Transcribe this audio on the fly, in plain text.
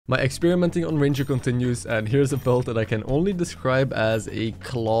My experimenting on Ranger continues, and here's a build that I can only describe as a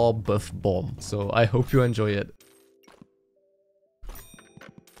claw buff bomb. So I hope you enjoy it.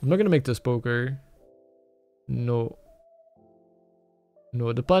 I'm not gonna make this poker. No.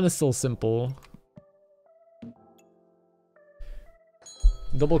 No, the plan is still simple.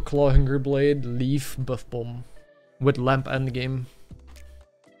 Double claw hunger blade, leaf buff bomb. With lamp endgame.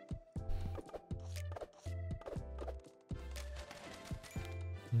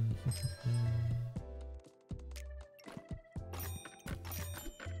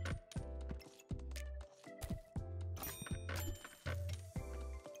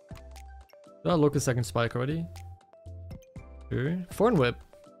 Did I look a second spike already? Sure. Thorn whip.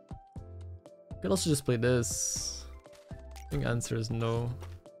 Could also just play this. I think answer is no.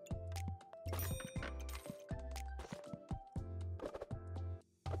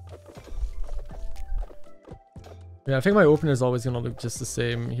 Yeah, I think my opener is always gonna look just the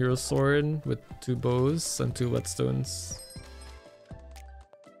same. Hero sword with 2 bows and 2 whetstones.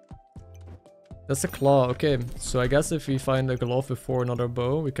 That's a claw. Okay, so I guess if we find a glove before another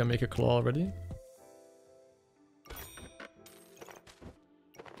bow, we can make a claw already.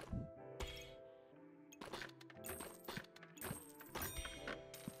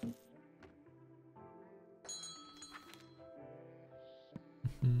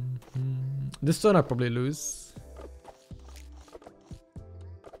 This turn I probably lose.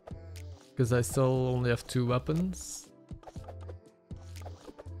 Because I still only have 2 weapons.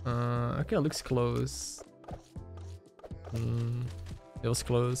 Okay, it looks close. It was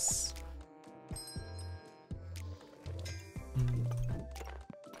close.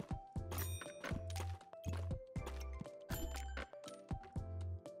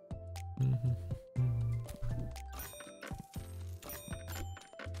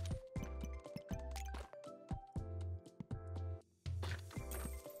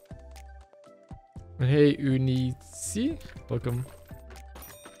 Hey Unici, welcome.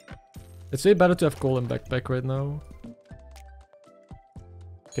 It's way better to have coal in backpack right now.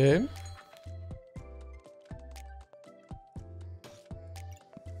 Okay.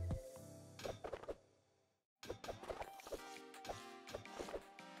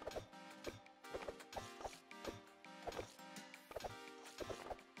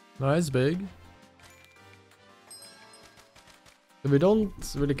 Nice, big. We don't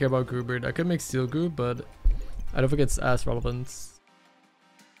really care about Gruber. I could make steel group, but I don't think it's as relevant.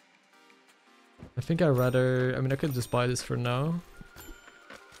 I think I'd rather... I mean, I could just buy this for now.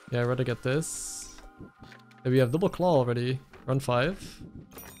 Yeah, I'd rather get this. Yeah, we have double claw already. Run 5.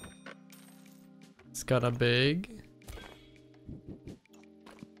 It's kinda big.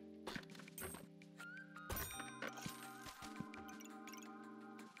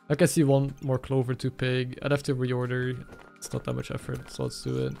 I can see 1 more clover to pig. I'd have to reorder. It's not that much effort, so let's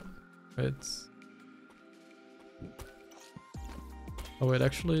do it. Right. Oh wait,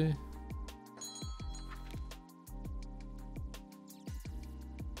 actually...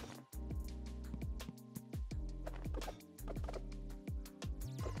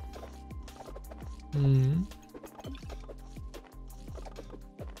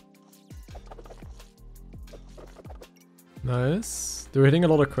 Nice. They're hitting a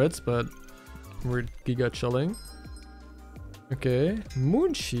lot of crits, but we're giga chilling. Okay.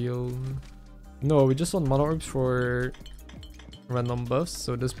 Moon shield. No, we just want mana orbs for random buffs.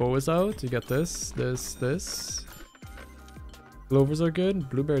 So this bow is out. You get this, this. Clovers are good.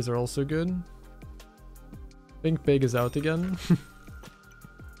 Blueberries are also good. Pink pig is out again.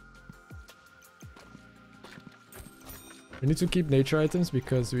 We need to keep nature items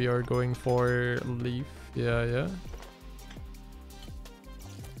because we are going for leaf. Yeah.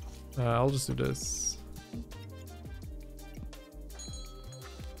 I'll just do this.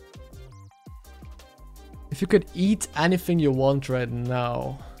 If you could eat anything you want right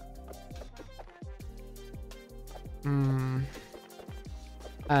now.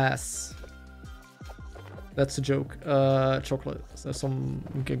 Ass. That's a joke. Chocolate. So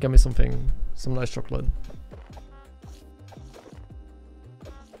give me something. Some nice chocolate.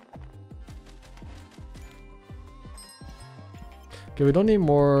 Okay, we don't need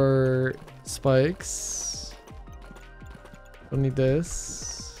more spikes. Don't need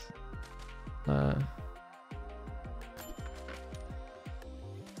this.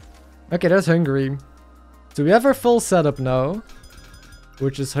 Okay, that's hungry. So we have our full setup now,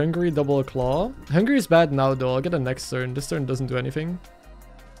 which is hungry, double claw. Hungry is bad now though. I'll get a next turn. This turn doesn't do anything.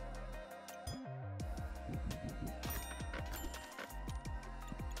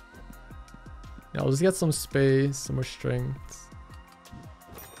 Yeah, I'll just get some space, some more strength.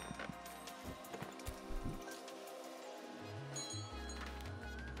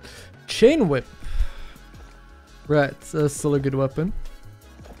 Chain whip. Right, that's still a good weapon.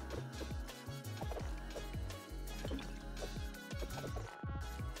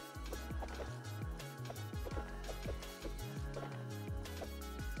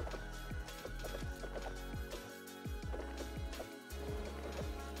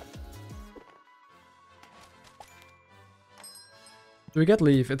 Do we get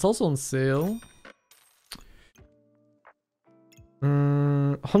leaf? It's also on sale.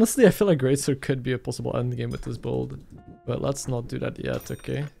 Honestly, I feel like Greatsword could be a possible endgame with this build. But let's not do that yet,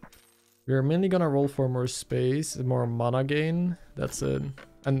 okay? We're mainly gonna roll for more space, more mana gain. That's it.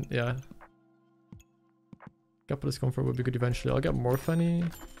 And yeah. Capitalist Comfort would be good eventually. I'll get more funny.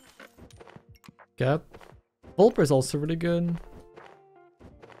 Cap. Volper is also really good.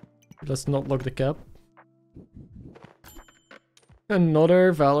 Let's not lock the cap.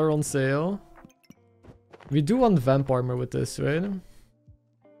 Another Valor on sale. We do want Vamp Armor with this, right?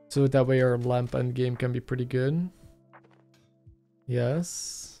 So that way our lamp endgame can be pretty good.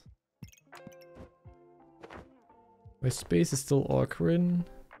 Yes. My space is still awkward.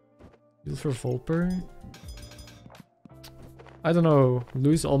 Use for Volper. I don't know.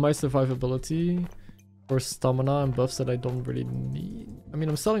 Lose all my survivability for stamina and buffs that I don't really need. I mean,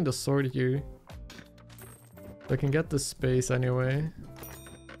 I'm selling the sword here. I can get the space anyway.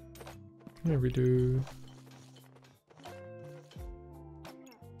 I'm gonna redo.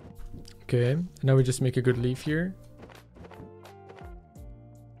 Okay, now we just make a good leaf here.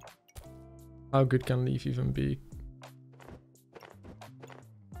 How good can leaf even be?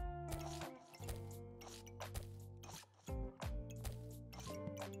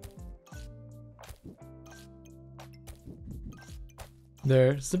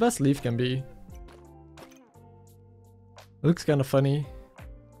 There, it's the best leaf can be. It looks kind of funny.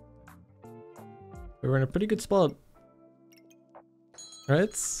 We're in a pretty good spot.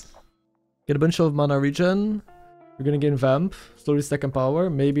 Right? Get a bunch of mana regen. We're gonna gain Vamp. Slowly stack in power.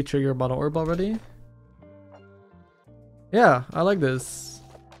 Maybe trigger Mana Orb already. Yeah, I like this.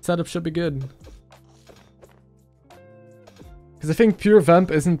 Setup should be good. Because I think pure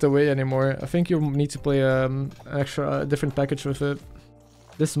Vamp isn't the way anymore. I think you need to play an extra different package with it.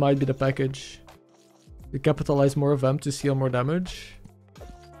 This might be the package. You capitalize more Vamp to seal more damage.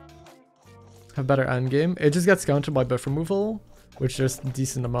 Have better endgame. It just gets countered by buff removal, which there's a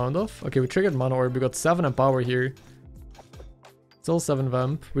decent amount of. Okay, we triggered Mana Orb. We got 7 in power here. Still 7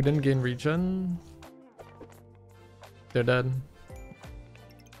 Vamp. We didn't gain regen. They're dead.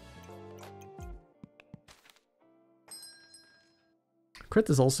 Crit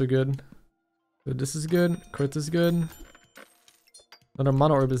is also good. So this is good. Crit is good. Another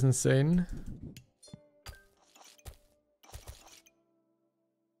Mana Orb is insane.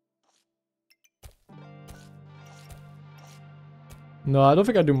 No, I don't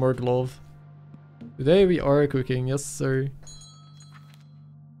think I do more glove. Today we are cooking, yes sir.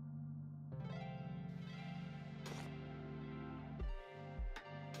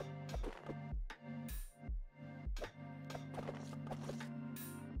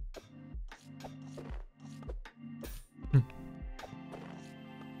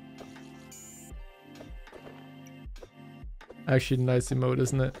 Actually nice emote,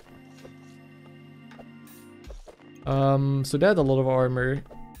 isn't it? So they had a lot of armor.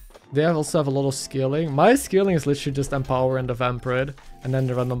 They also have a lot of scaling. My scaling is literally just Empower and the Vamp Red, and then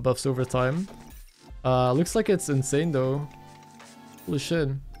the random buffs over time. Looks like it's insane though. Holy shit.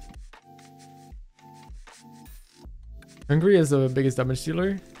 Hungry is the biggest damage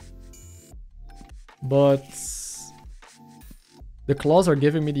dealer. But the claws are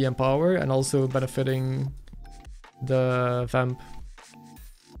giving me the Empower and also benefiting the Vamp.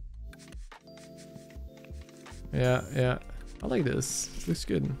 Yeah. I like this. It looks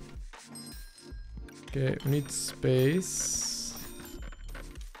good. Okay, we need space.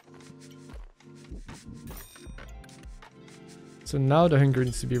 So now the hunger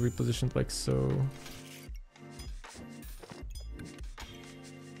needs to be repositioned like so.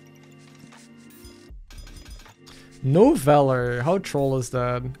 No Valor. How troll is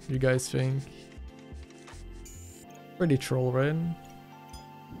that, you guys think? Pretty troll, right?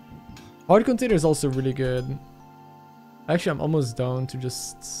 Hard Container is also really good. Actually, I'm almost down to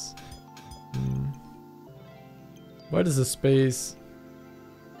just... Why does the space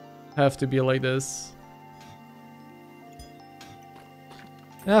have to be like this?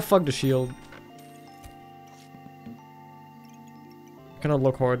 Ah, fuck the shield. I cannot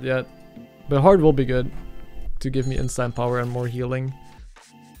look hard yet. But hard will be good to give me instant power and more healing.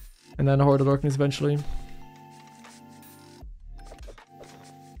 And then Horde of Darkness eventually.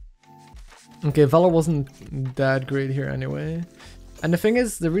 Okay, Valor wasn't that great here anyway. And the thing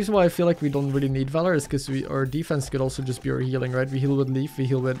is, the reason why I feel like we don't really need Valor is because our defense could also just be our healing, right? We heal with Leaf, we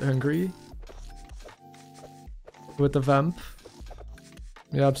heal with Hungry. With the Vamp.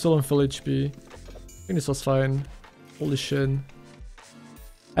 Yeah, I'm still on full HP. I think this was fine. Holy shit.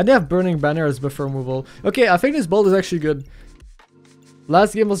 And they have Burning Banner as buffer removal. Okay, I think this build is actually good.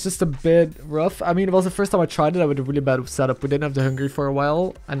 Last game was just a bit rough. I mean, it was the first time I tried it. I had a really bad setup. We didn't have the Hungry for a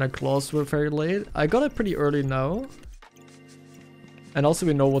while, and our claws were very late. I got it pretty early now. And also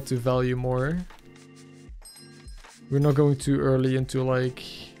we know what to value more. We're not going too early into like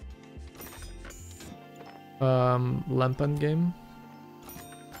lamp end game.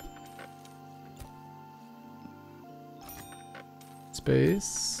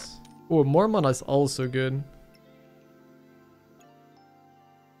 Space. Oh, more mana is also good.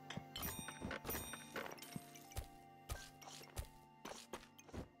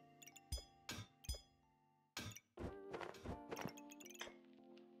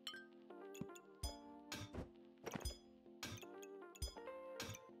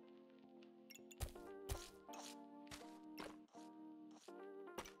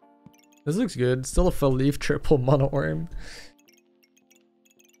 This looks good. Still a full leaf, triple mono orm.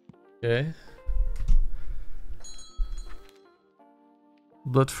 Okay.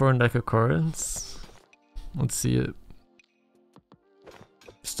 Bloodthorn deck of cards. Let's see it.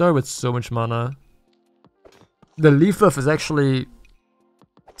 Start with so much mana. The leaf buff is actually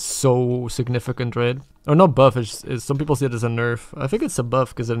so significant, right? Or not buff, it's some people see it as a nerf. I think it's a buff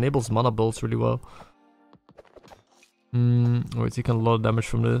because it enables mana bolts really well. We're taking a lot of damage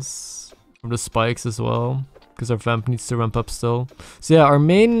from this. From the spikes as well. Because our vamp needs to ramp up still. So yeah, our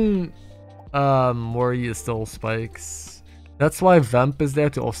main worry is still spikes. That's why vamp is there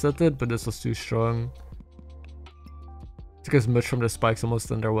to offset it, but this was too strong. It's because much from the spikes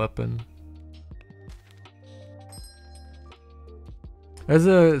almost in their weapon. There's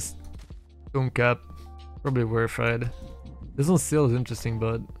a stone cap. Probably verified. This one still is interesting,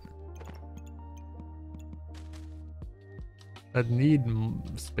 but I'd need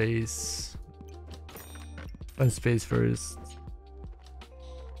space. Find space first.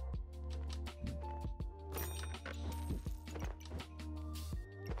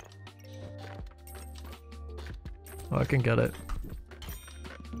 Oh, I can get it.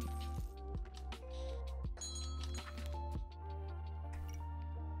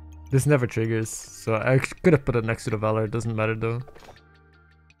 This never triggers, so I could have put it next to the Valor, it doesn't matter though.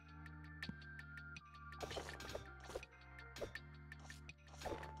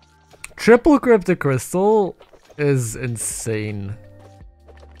 Triple Cryptic Crystal is insane.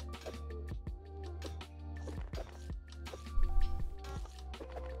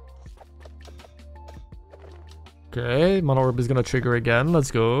 Okay, Mono Orb is gonna trigger again,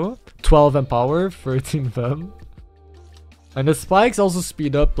 let's go. 12 Empower, 13 Vem. And the spikes also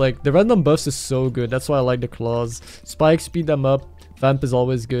speed up, like the random buffs is so good, that's why I like the claws. Spikes speed them up, Vamp is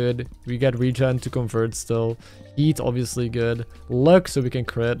always good, we get regen to convert still. Heat obviously good, luck so we can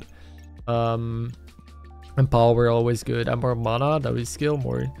crit. And power always good, and more mana that we scale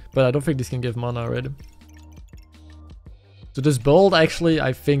more, but I don't think this can give mana, right? So this build actually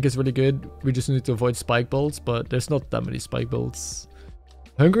I think is really good. We just need to avoid spike bolts, but there's not that many spike bolts.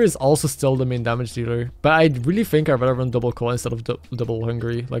 Hungry is also still the main damage dealer, but I really think I'd rather run double claw instead of double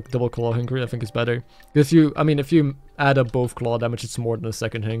hungry. Like double claw hungry I think is better. If you add up both claw damage, it's more than a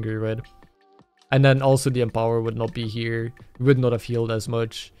second hungry, right? And then also the empower would not be here, would not have healed as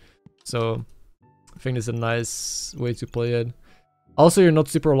much. So I think it's a nice way to play it. Also, you're not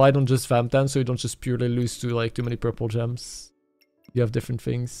super reliant on just vamp then, so you don't just purely lose to like too many purple gems. You have different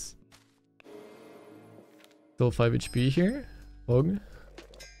things. Still 5 HP here. Hog.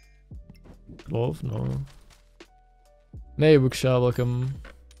 Glove? No. Hey, Wuxia, welcome.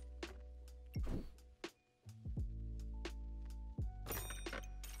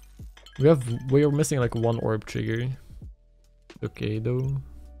 We're missing like one orb trigger. Okay though.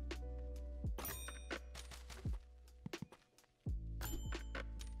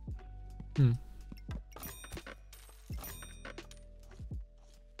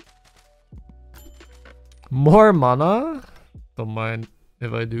 More mana? Don't mind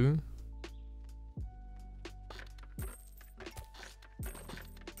if I do.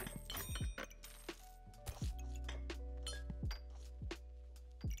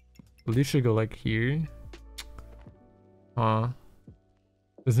 At least should go like here. Doesn't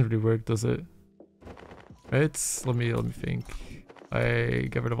really work, does it? Right? Let me think. I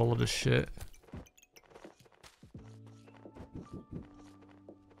get rid of all of this shit.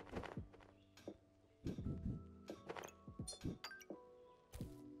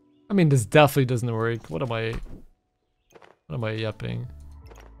 I mean, this definitely doesn't work. What am I am I yapping?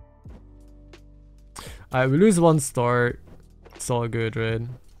 Alright, we lose 1 star. It's all good, right?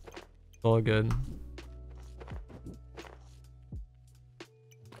 It's all good.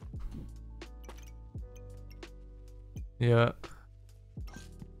 Yeah.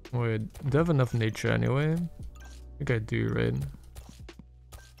 Wait, do I have enough nature anyway? I think I do, right?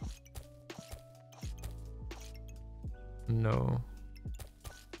 No.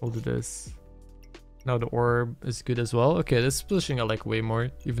 We'll do this. Now the orb is good as well. Okay, this splishing I like way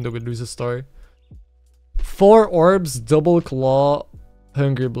more, even though we lose a star. 4 orbs, double claw,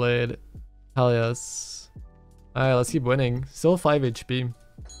 hungry blade. Hell yes. Alright, let's keep winning. Still 5 HP.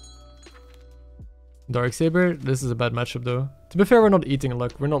 Darksaber, this is a bad matchup though. To be fair, we're not eating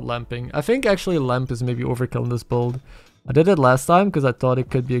luck, we're not lamping. I think actually lamp is maybe overkill in this build. I did it last time because I thought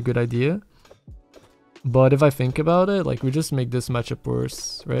it could be a good idea. But if I think about it, like we just make this matchup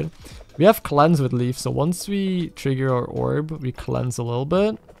worse, right? We have cleanse with leaf, so once we trigger our orb, we cleanse a little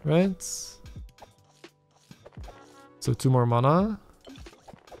bit, right? So 2 more mana.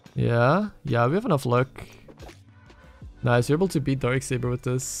 Yeah, we have enough luck. Nice, you're able to beat Darksaber with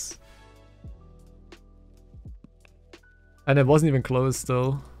this. And it wasn't even close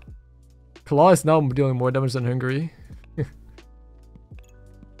still. Claw is now dealing more damage than Hungry.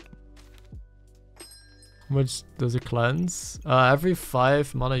 How much does it cleanse? Every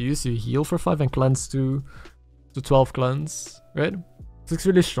 5 mana use you heal for 5 and cleanse to 12 cleanse, right? This looks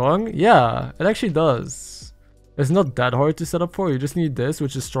really strong. Yeah, it actually does. It's not that hard to set up for. You just need this,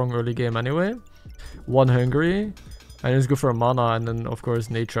 which is strong early game anyway. 1 Hungry. And just go for a mana and then of course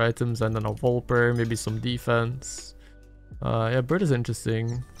nature items and then a Volper, maybe some defense. Yeah, bird is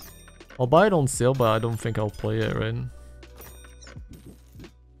interesting. I'll buy it on sale, but I don't think I'll play it, right?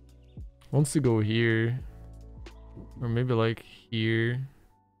 Wants to go here. Or maybe like here.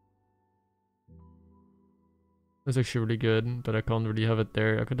 That's actually really good, but I can't really have it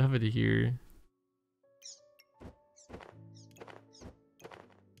there. I could have it here.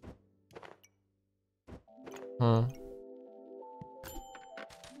 Huh.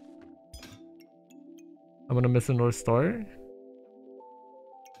 I'm gonna miss a North Star.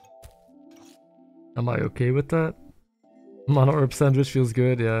 Am I okay with that? Mana Orb Sandwich feels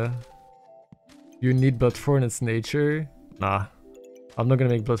good, yeah. You need Bloodthorn and its nature? Nah. I'm not gonna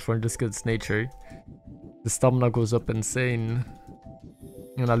make Bloodthorn just because it's nature. The stamina goes up insane.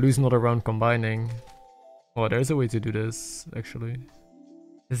 And I lose another round combining. Oh, there's a way to do this, actually.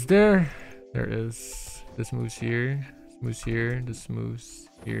 Is there? There is. This moves here. This moves here. This moves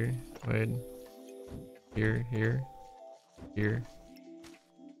here. Wait. Here, here, here.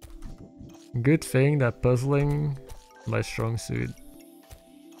 Good thing that puzzling is my strong suit.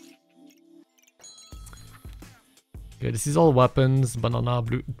 Okay, this is all weapons, banana,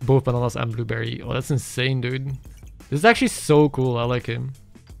 blue, both bananas and blueberry. Oh, that's insane, dude. This is actually so cool. I like him.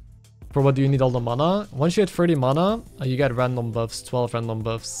 For what do you need all the mana? Once you hit 30 mana, you get random buffs, 12 random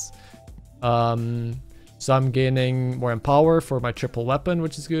buffs. So I'm gaining more empower for my triple weapon,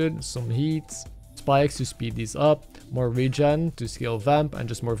 which is good. Some heat. Spikes to speed these up, more regen to scale vamp, and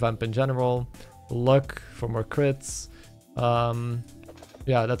just more vamp in general. Luck for more crits.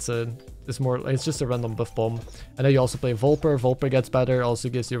 Yeah, that's it. It's more. It's just a random buff bomb. And then you also play Volper. Volper gets better, also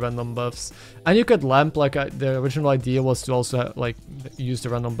gives you random buffs. And you could lamp. Like the original idea was to also like use the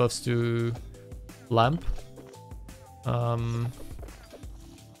random buffs to lamp.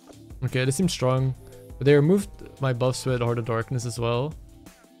 Okay, this seems strong. But they removed my buffs with Heart of Darkness as well.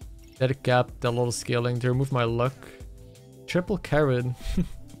 That cap, that little scaling. They removed my luck. Triple carrot.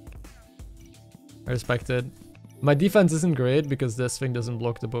 I respect it. My defense isn't great because this thing doesn't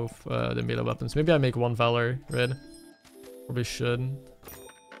block the both the melee weapons. Maybe I make 1 Valor, right? Probably should.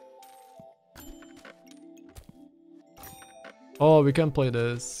 Oh, we can play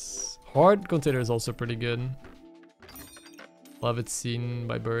this. Hard Container is also pretty good. Love it seen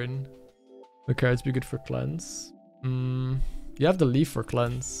by Burn. The carrots be good for cleanse. You have the leaf for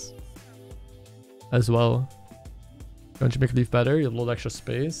cleanse as well. Don't you make leaf better? You load extra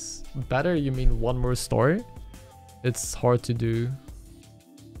space. Better, you mean 1 more star? It's hard to do.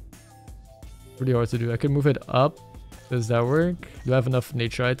 Pretty hard to do. I could move it up. Does that work? Do I have enough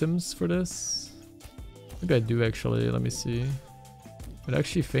nature items for this? I think I do actually. Let me see. I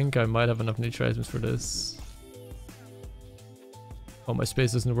actually think I might have enough nature items for this. Oh, my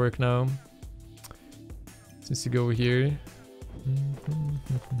space doesn't work now. Since you go here.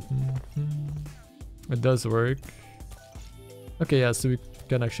 It does work. Okay, yeah, so we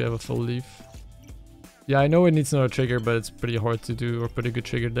can actually have a full leaf. Yeah, I know it needs another trigger, but it's pretty hard to do, or pretty good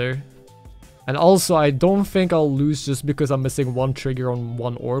trigger there. And also, I don't think I'll lose just because I'm missing 1 trigger on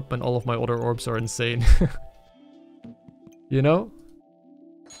 1 orb and all of my other orbs are insane. You know?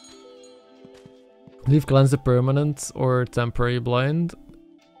 Leave cleanse the permanent or temporary blind.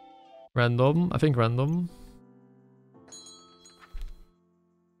 Random. I think random.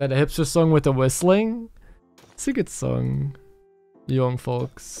 That hipster song with the whistling. It's a good song. Young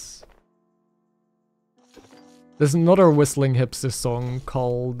folks. There's another whistling hipster song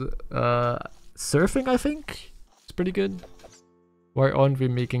called Surfing, I think. It's pretty good. Why aren't we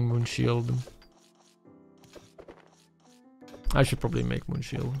making Moonshield? I should probably make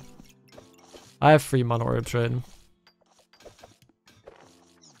Moonshield. I have 3 mana orbs, right?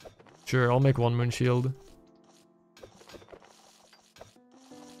 Sure, I'll make 1 Moonshield.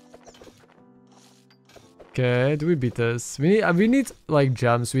 Okay, do we beat this? We need like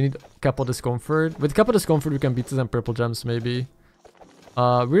gems. We need Couple Discomfort. With Couple Discomfort, we can beat this and purple gems maybe.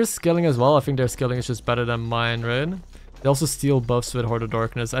 We're scaling as well. I think their scaling is just better than mine, right? They also steal buffs with Heart of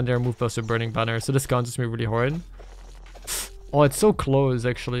Darkness and they remove buffs with Burning Banner. So this counters me really hard. Oh, it's so close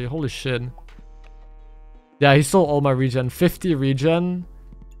actually. Holy shit. Yeah, he stole all my regen. 50 regen.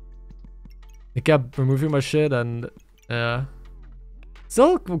 He kept removing my shit and yeah.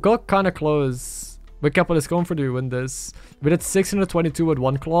 Still got kind of close. With Couple Discomfort, we win this. We did 622 with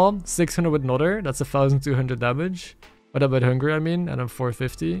 1 claw, 600 with another. That's 1200 damage. With a bit hungry, I mean, and I'm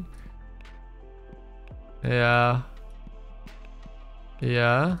 450. Yeah.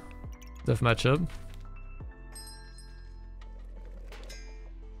 Yeah. Tough matchup.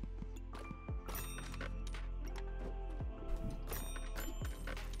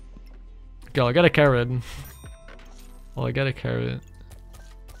 Okay, I got a carrot. Oh, I got a carrot.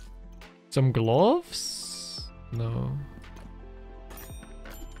 Some gloves? No.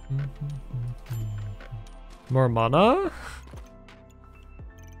 More mana?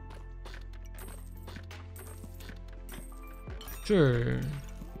 Sure.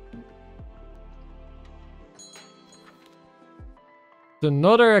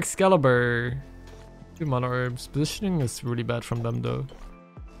 Another Excalibur. 2 mana orbs. Positioning is really bad from them though.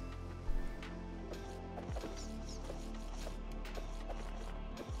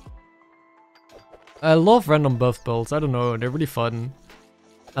 I love random buff builds. I don't know, they're really fun.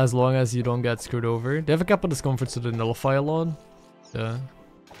 As long as you don't get screwed over. They have a Couple Discomfort so they nullify a lot. Yeah.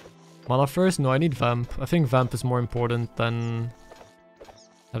 Mana first? No, I need Vamp. I think Vamp is more important than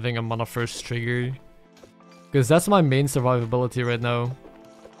having a mana first trigger. Because that's my main survivability right now.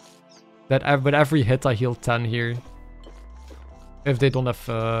 That with every hit I heal 10 here. If they don't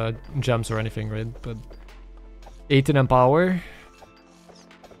have gems or anything, right? But 18 in power.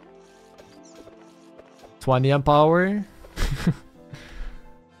 20 in power.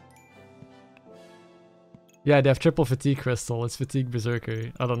 Yeah, they have triple fatigue crystal. It's fatigue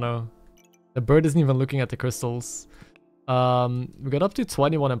berserker. I don't know. The bird isn't even looking at the crystals. We got up to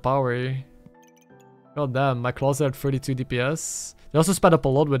 21 in power. God damn, my claws are at 32 DPS. They also sped up a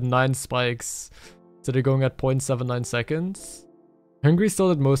lot with 9 spikes. So they're going at 0.79 seconds. Hungry still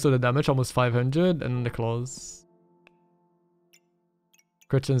did most of the damage, almost 500, and then the claws.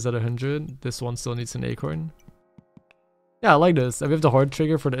 Critchin's at 100. This one still needs an acorn. Yeah, I like this. And we have the hard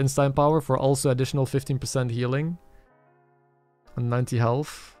trigger for the instant power for also additional 15% healing. And 90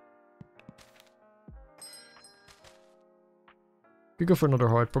 health. Could go for another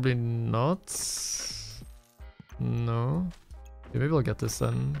heart, probably not. No. Yeah, maybe I'll get this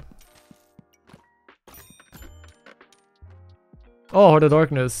then. Oh, Heart of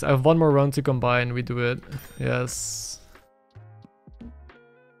Darkness. I have 1 more round to combine. We do it. Yes.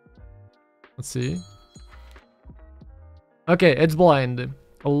 Let's see. Okay, it's blind.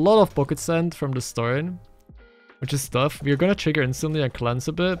 A lot of pocket sand from the start. Which is tough. We're gonna trigger instantly and cleanse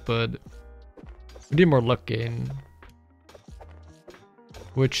a bit, but we need more luck gain.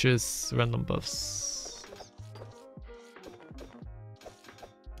 Which is random buffs.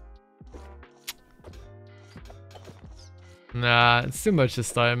 Nah, it's too much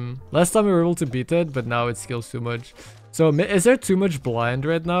this time. Last time we were able to beat it, but now it scales too much. So, is there too much blind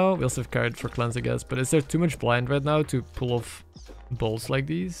right now? We also have card for cleanse, I guess. But is there too much blind right now to pull off bolts like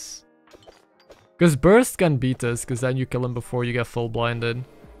these? Because burst can beat us, because then you kill him before you get full blinded.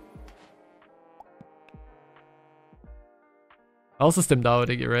 I also stimmed out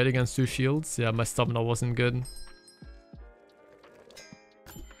right against 2 shields. Yeah, my stamina wasn't good.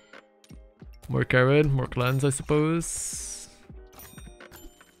 More carrot, more cleanse, I suppose.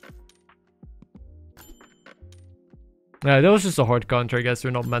 Yeah, that was just a hard counter. I guess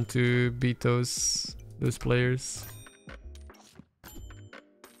we're not meant to beat those players.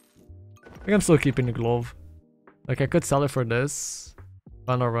 I think I'm still keeping the glove. Like I could sell it for this.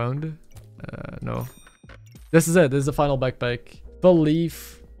 Final round. No. This is it. This is the final backpack. Full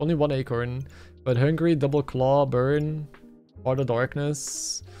leaf. Only 1 acorn. But hungry, double claw, burn. Art of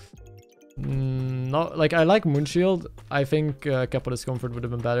Darkness. Not like I like Moonshield. I think Cap of Discomfort would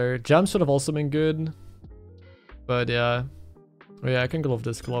have been better. Gems would have also been good. But yeah. Oh yeah, I can go off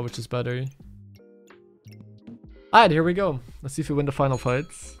this claw, which is better. Alright, here we go. Let's see if we win the final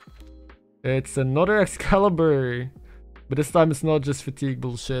fights. It's another Excalibur. But this time it's not just fatigue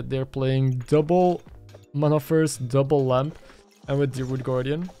bullshit. They're playing double mana first, double lamp, and with the Root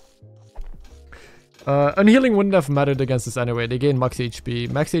Guardian. Unhealing wouldn't have mattered against this anyway. They gain max HP.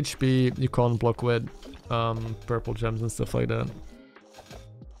 Max HP you can't block with purple gems and stuff like that.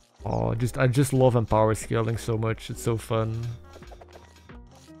 Oh, I just love Empower scaling so much. It's so fun.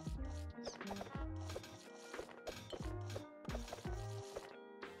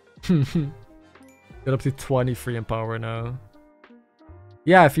 Get up to 23 Empower now.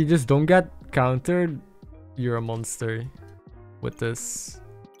 Yeah, if you just don't get countered, you're a monster with this.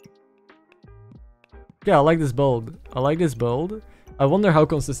 Yeah, I like this build. I like this build. I wonder how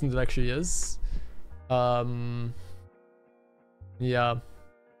consistent it actually is. Yeah.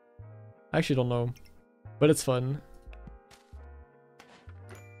 I actually don't know. But it's fun.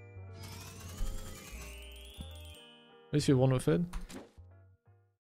 At least we won with it.